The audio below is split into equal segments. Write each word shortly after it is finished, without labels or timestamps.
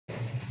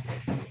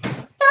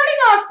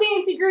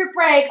multi-group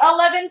break,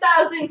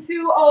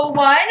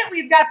 11,201.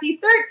 We've got the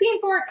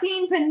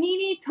 13-14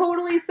 Panini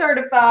Totally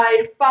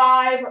Certified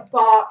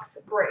 5-box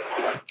break.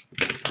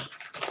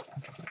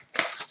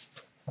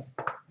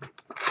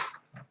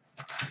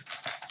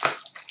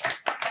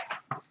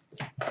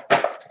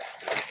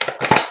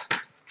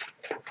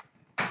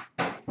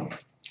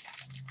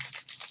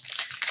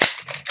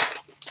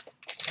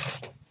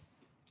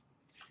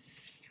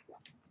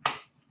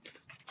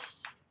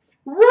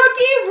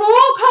 Rookie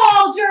roll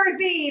call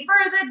jersey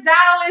for the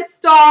Dallas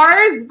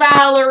Stars,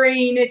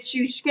 Valeri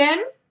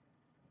Nichushkin.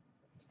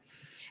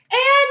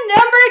 And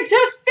numbered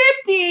to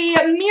 50,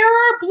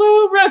 mirror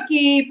blue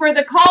rookie for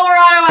the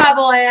Colorado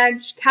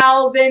Avalanche,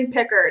 Calvin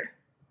Pickard.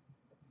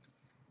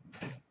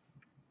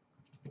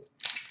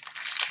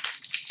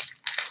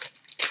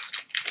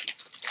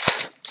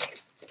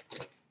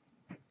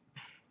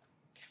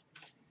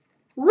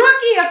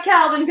 Rookie of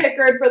Calvin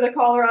Pickard for the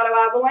Colorado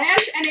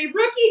Avalanche, and a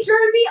rookie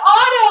jersey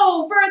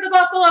auto for the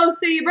Buffalo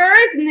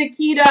Sabres,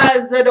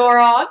 Nikita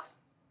Zadorov.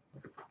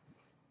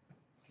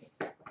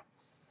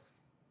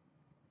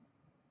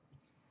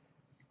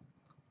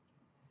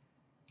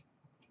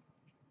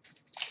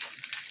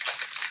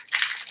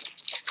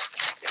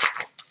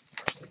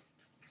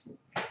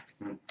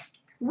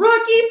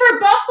 Rookie for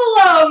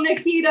Buffalo,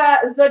 Nikita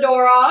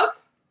Zadorov.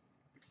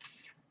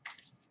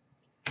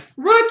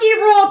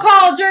 Rookie roll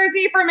call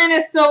jersey for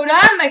Minnesota,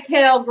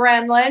 Mikhail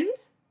Granlund.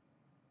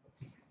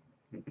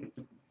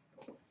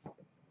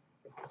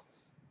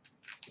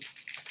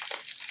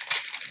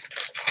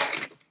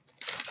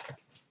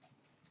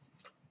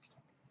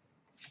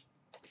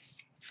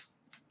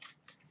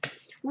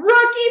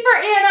 Rookie for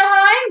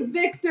Anaheim,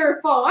 Victor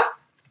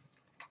Foss.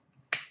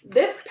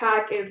 This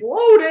pack is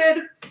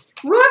loaded.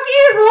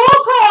 Rookie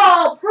roll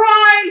call,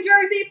 prime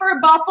jersey for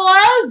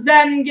Buffalo,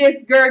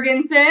 Zemgus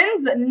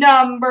Girgensons,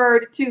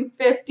 numbered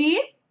 250.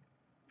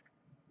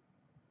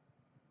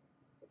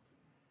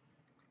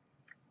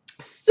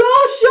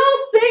 Social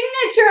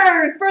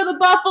signatures for the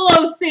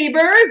Buffalo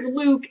Sabres,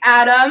 Luke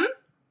Adam.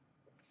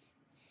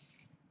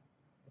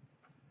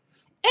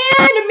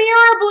 And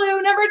mirror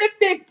blue, number to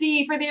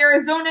 50 for the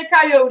Arizona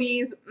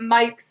Coyotes,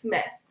 Mike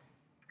Smith.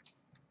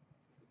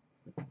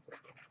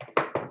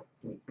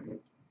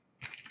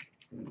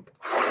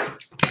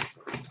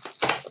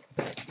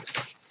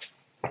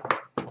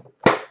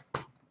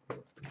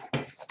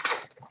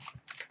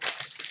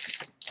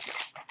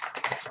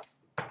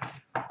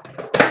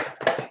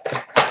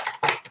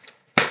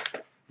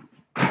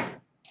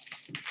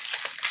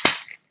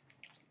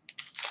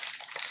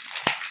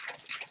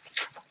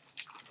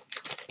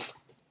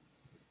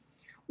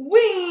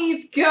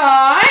 We've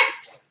got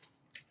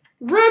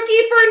rookie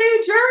for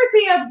New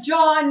Jersey of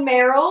John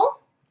Merrill.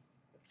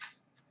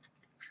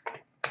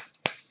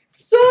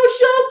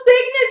 Social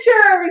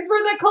signatures for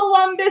the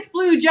Columbus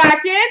Blue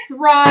Jackets,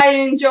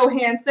 Ryan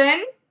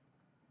Johansson.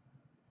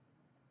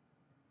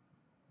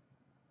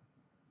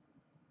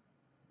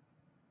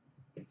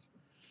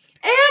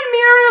 And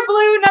mirror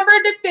blue,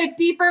 number to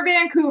 50 for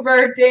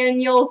Vancouver,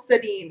 Daniel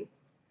Sedin.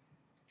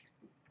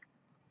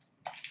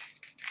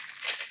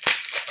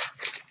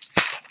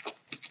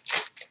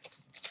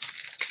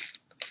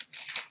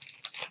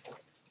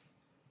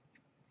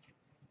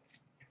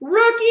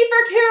 Rookie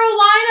for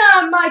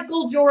Carolina,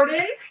 Michael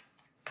Jordan.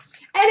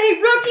 And a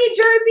rookie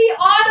jersey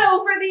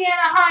auto for the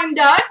Anaheim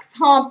Ducks,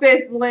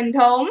 Hampus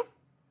Lindholm.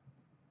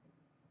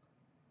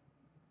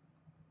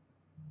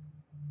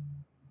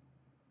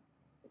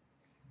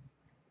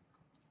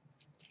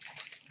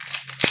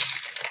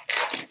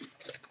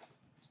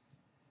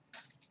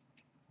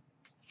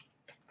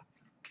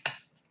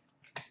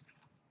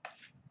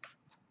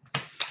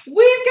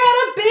 We've got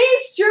a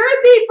base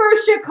jersey for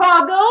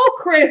Chicago,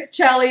 Chris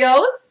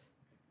Chelios.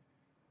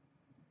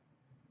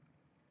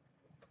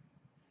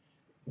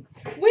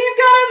 We've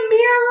got a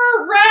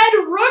mirror red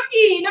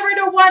rookie, number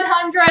to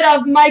 100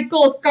 of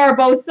Michael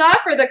Scarbosa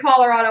for the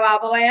Colorado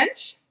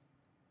Avalanche.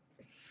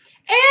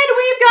 And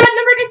we've got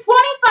number to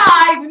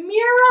 25,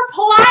 mirror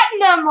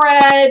platinum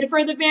red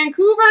for the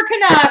Vancouver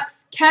Canucks,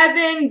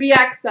 Kevin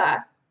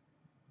Bieksa.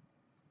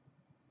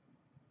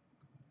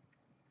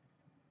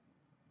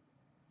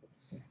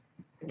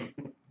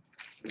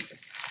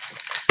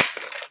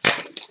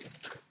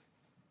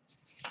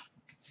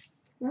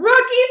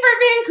 Rookie for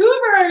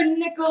Vancouver,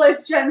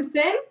 Nicholas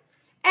Jensen.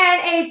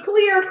 And a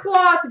clear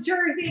cloth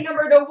jersey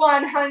number to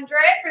 100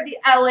 for the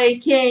LA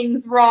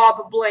Kings,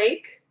 Rob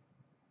Blake.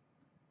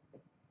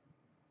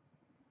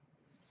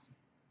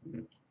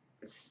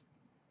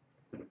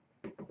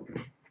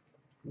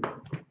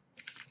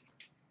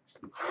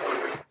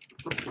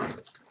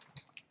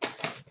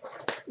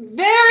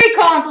 Very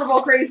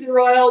comparable, Crazy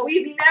Royal.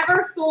 We've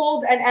never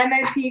sold an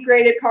MNT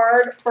graded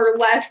card for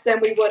less than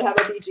we would have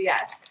a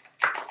BGS.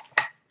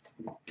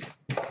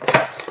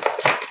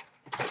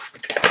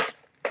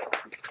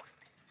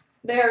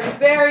 They're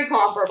very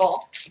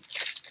comparable.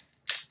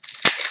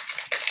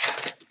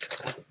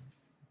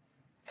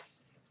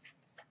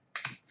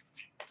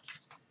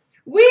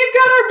 We've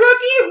got a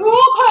rookie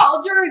roll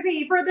call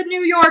jersey for the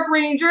New York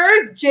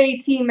Rangers,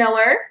 JT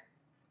Miller.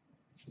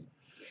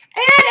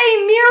 And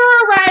a mirror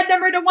red,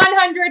 number to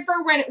 100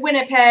 for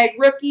Winnipeg,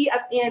 rookie of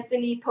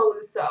Anthony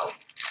Peluso.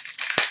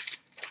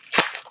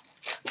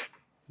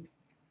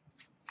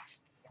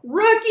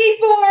 Rookie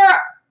for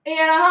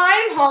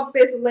Anaheim,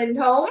 Hampus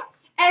Lindholm.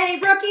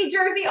 And a rookie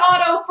jersey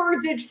auto for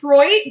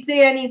Detroit,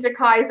 Danny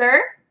DeKeyser.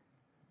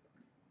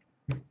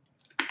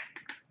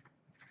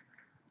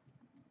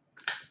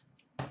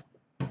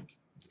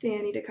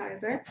 Danny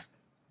DeKeyser.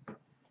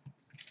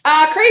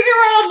 Crazy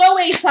World, no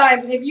wait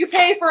time. If you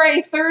pay for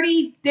a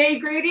 30-day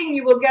grading,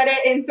 you will get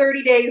it in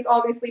 30 days,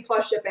 obviously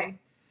plus shipping.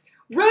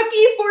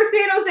 Rookie for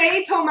San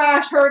Jose,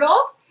 Tomas Hertl.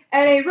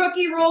 And a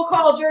rookie roll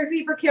call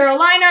jersey for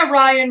Carolina,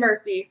 Ryan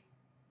Murphy.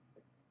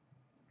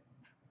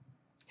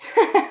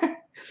 Nessie,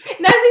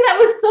 that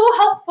was so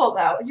helpful,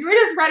 though. You were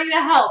just ready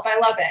to help. I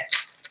love it.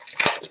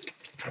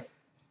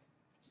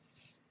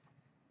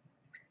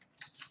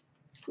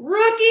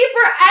 Rookie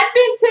for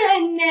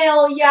Edmonton,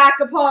 Nail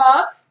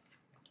Yakupov.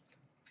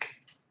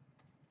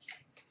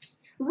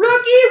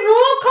 Rookie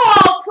roll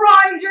call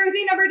prime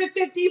jersey number to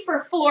 50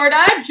 for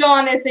Florida,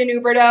 Jonathan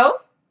Huberdeau.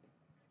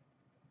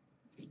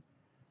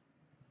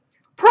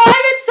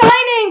 Private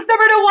signings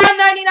number to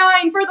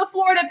 199 for the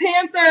Florida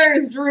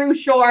Panthers, Drew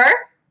Shore.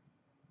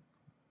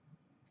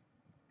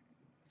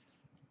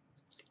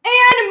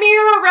 And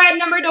mirror red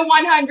number to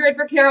 100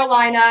 for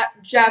Carolina,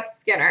 Jeff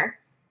Skinner.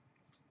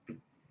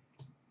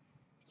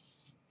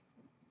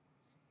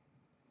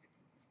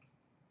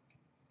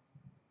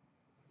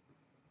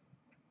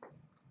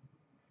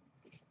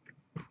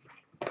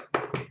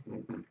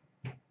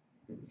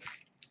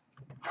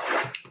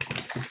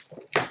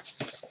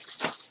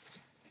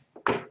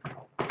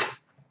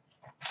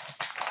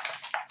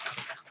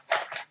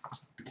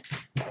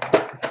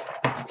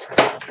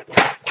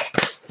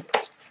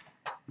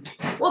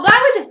 Well,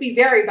 that would just be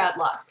very bad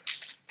luck.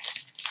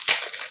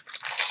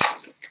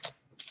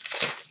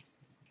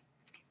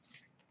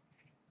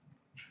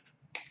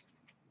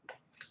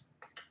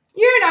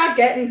 You're not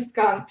getting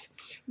skunked.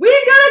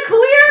 We've got a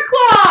clear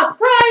cloth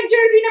prime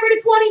jersey number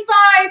to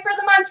 25 for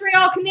the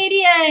Montreal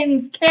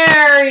Canadiens,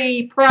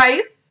 Carey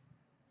Price.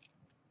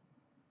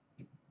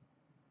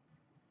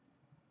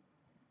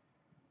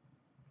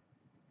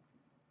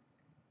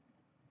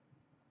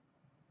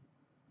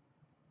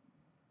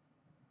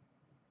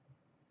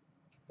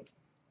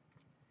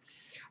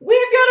 We've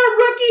got a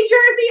rookie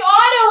jersey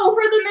auto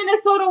for the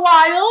Minnesota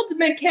Wild,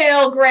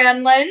 Mikael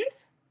Granlund.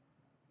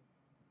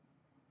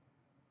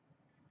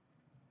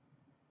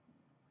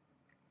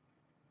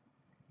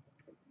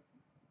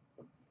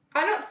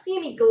 I don't see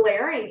any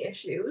glaring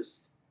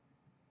issues.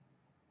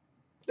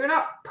 They're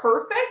not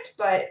perfect,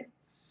 but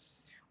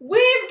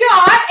we've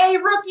got a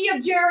rookie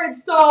of Jared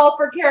Stahl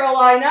for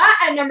Carolina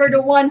and number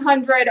to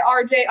 100,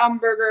 RJ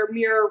Umberger,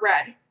 mirror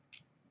red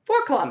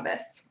for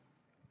Columbus.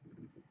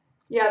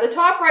 Yeah, the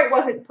top right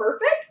wasn't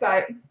perfect,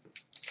 but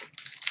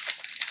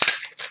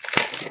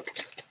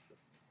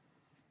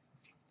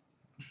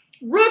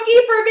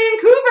rookie for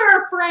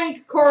Vancouver,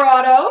 Frank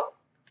Corrado.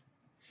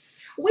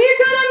 We've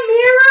got a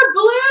mirror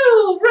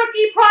blue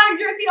rookie prime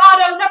jersey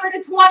auto number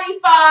to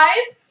 25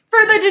 for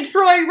the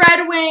Detroit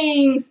Red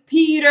Wings,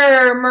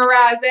 Peter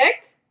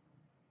Mrazek.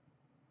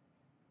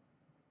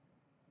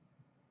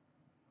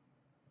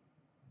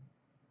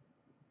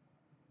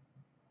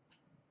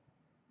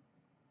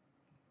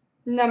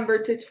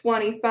 Number to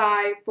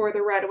 25 for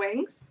the Red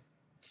Wings.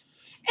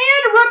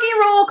 And rookie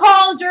roll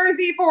call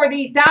jersey for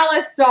the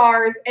Dallas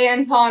Stars,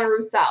 Anton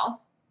Roussel.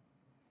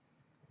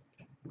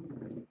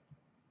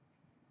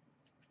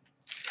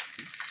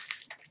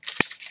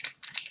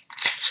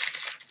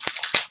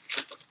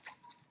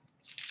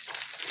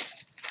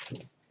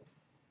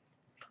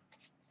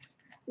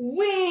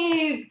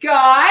 We've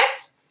got,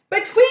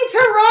 between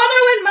Toronto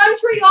and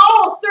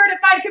Montreal,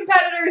 certified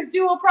competitors,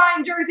 dual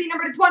prime jersey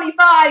number to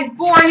 25,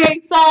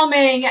 Borje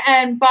Salming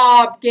and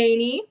Bob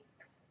Gainey.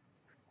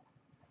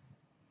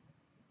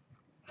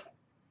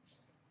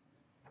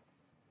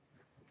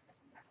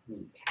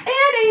 And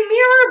a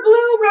mirror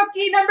blue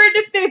rookie number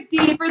to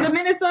 50 for the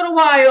Minnesota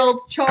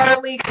Wild,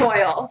 Charlie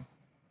Coyle.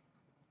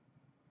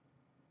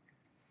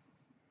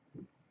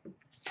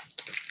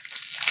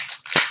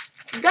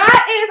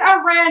 That is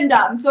a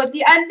random. So at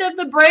the end of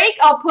the break,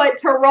 I'll put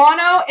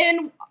Toronto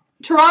and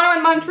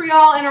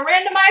Montreal in a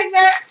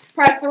randomizer.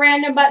 Press the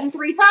random button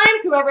 3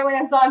 times. Whoever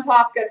lands on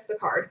top gets the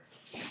card.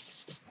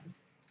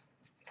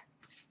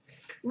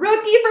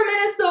 Rookie for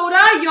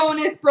Minnesota,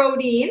 Jonas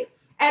Brodin.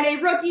 And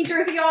a rookie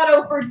jersey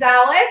auto for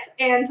Dallas,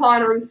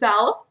 Anton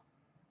Roussel.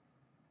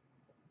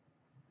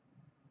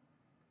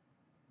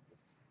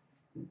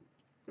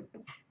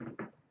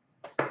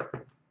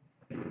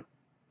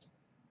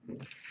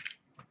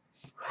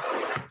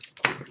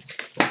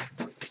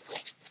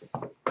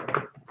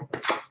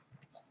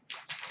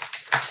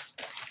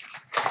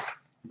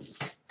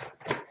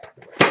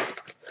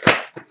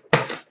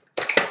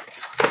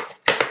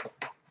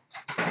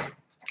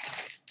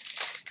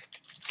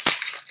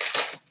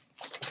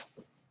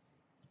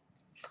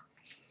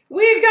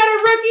 We've got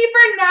a rookie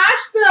for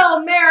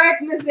Nashville,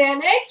 Marek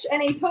Mazanec,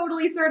 and a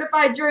totally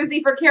certified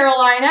jersey for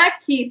Carolina,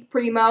 Keith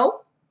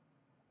Primo.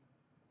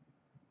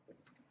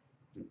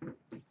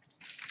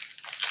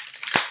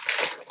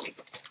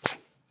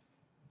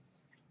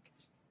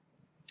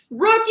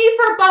 Rookie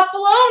for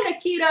Buffalo,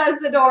 Nikita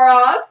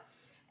Zadorov.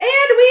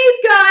 And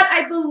we've got,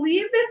 I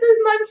believe this is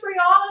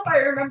Montreal, if I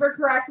remember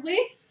correctly,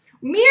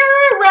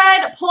 mirror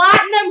red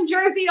platinum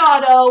jersey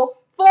auto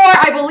for,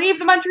 I believe,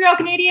 the Montreal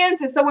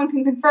Canadiens, if someone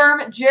can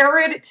confirm,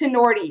 Jared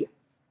Tenorti.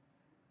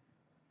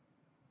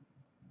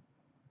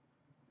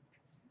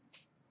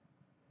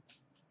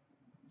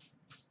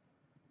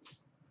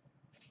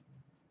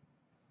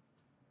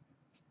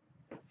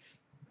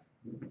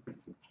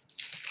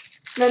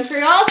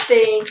 Montreal,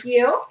 thank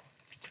you.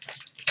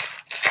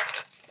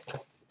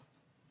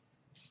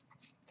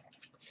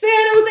 San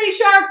Jose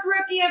Sharks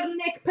rookie of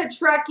Nick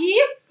Petrecki.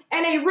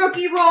 And a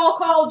rookie roll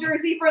call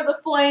jersey for the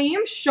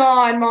Flames,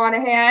 Sean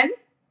Monahan.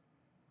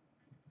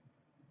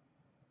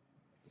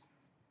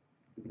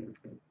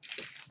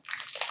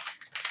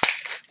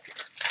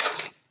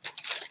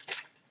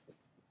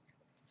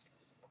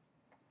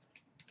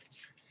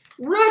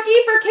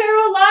 Rookie for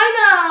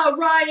Carolina,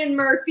 Ryan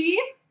Murphy.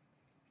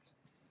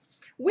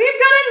 We've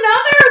got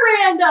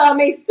another random,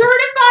 a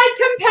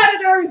Certified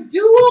Competitors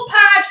dual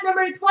patch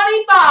number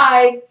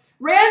 25.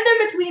 Random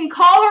between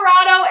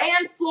Colorado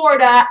and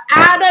Florida,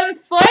 Adam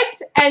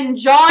Foote and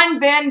John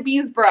Van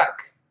Beesbrook.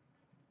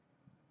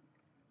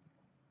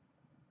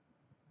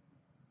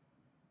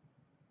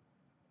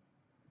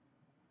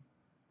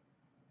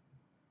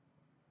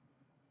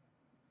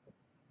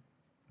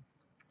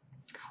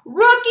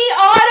 Rookie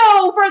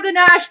auto for the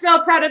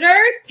Nashville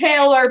Predators,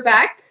 Taylor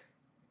Beck.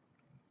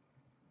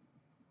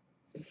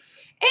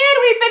 And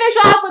we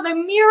finish off with a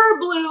mirror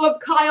blue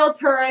of Kyle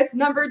Turris,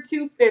 number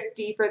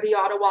 250 for the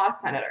Ottawa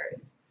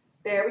Senators.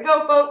 There we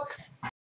go, folks.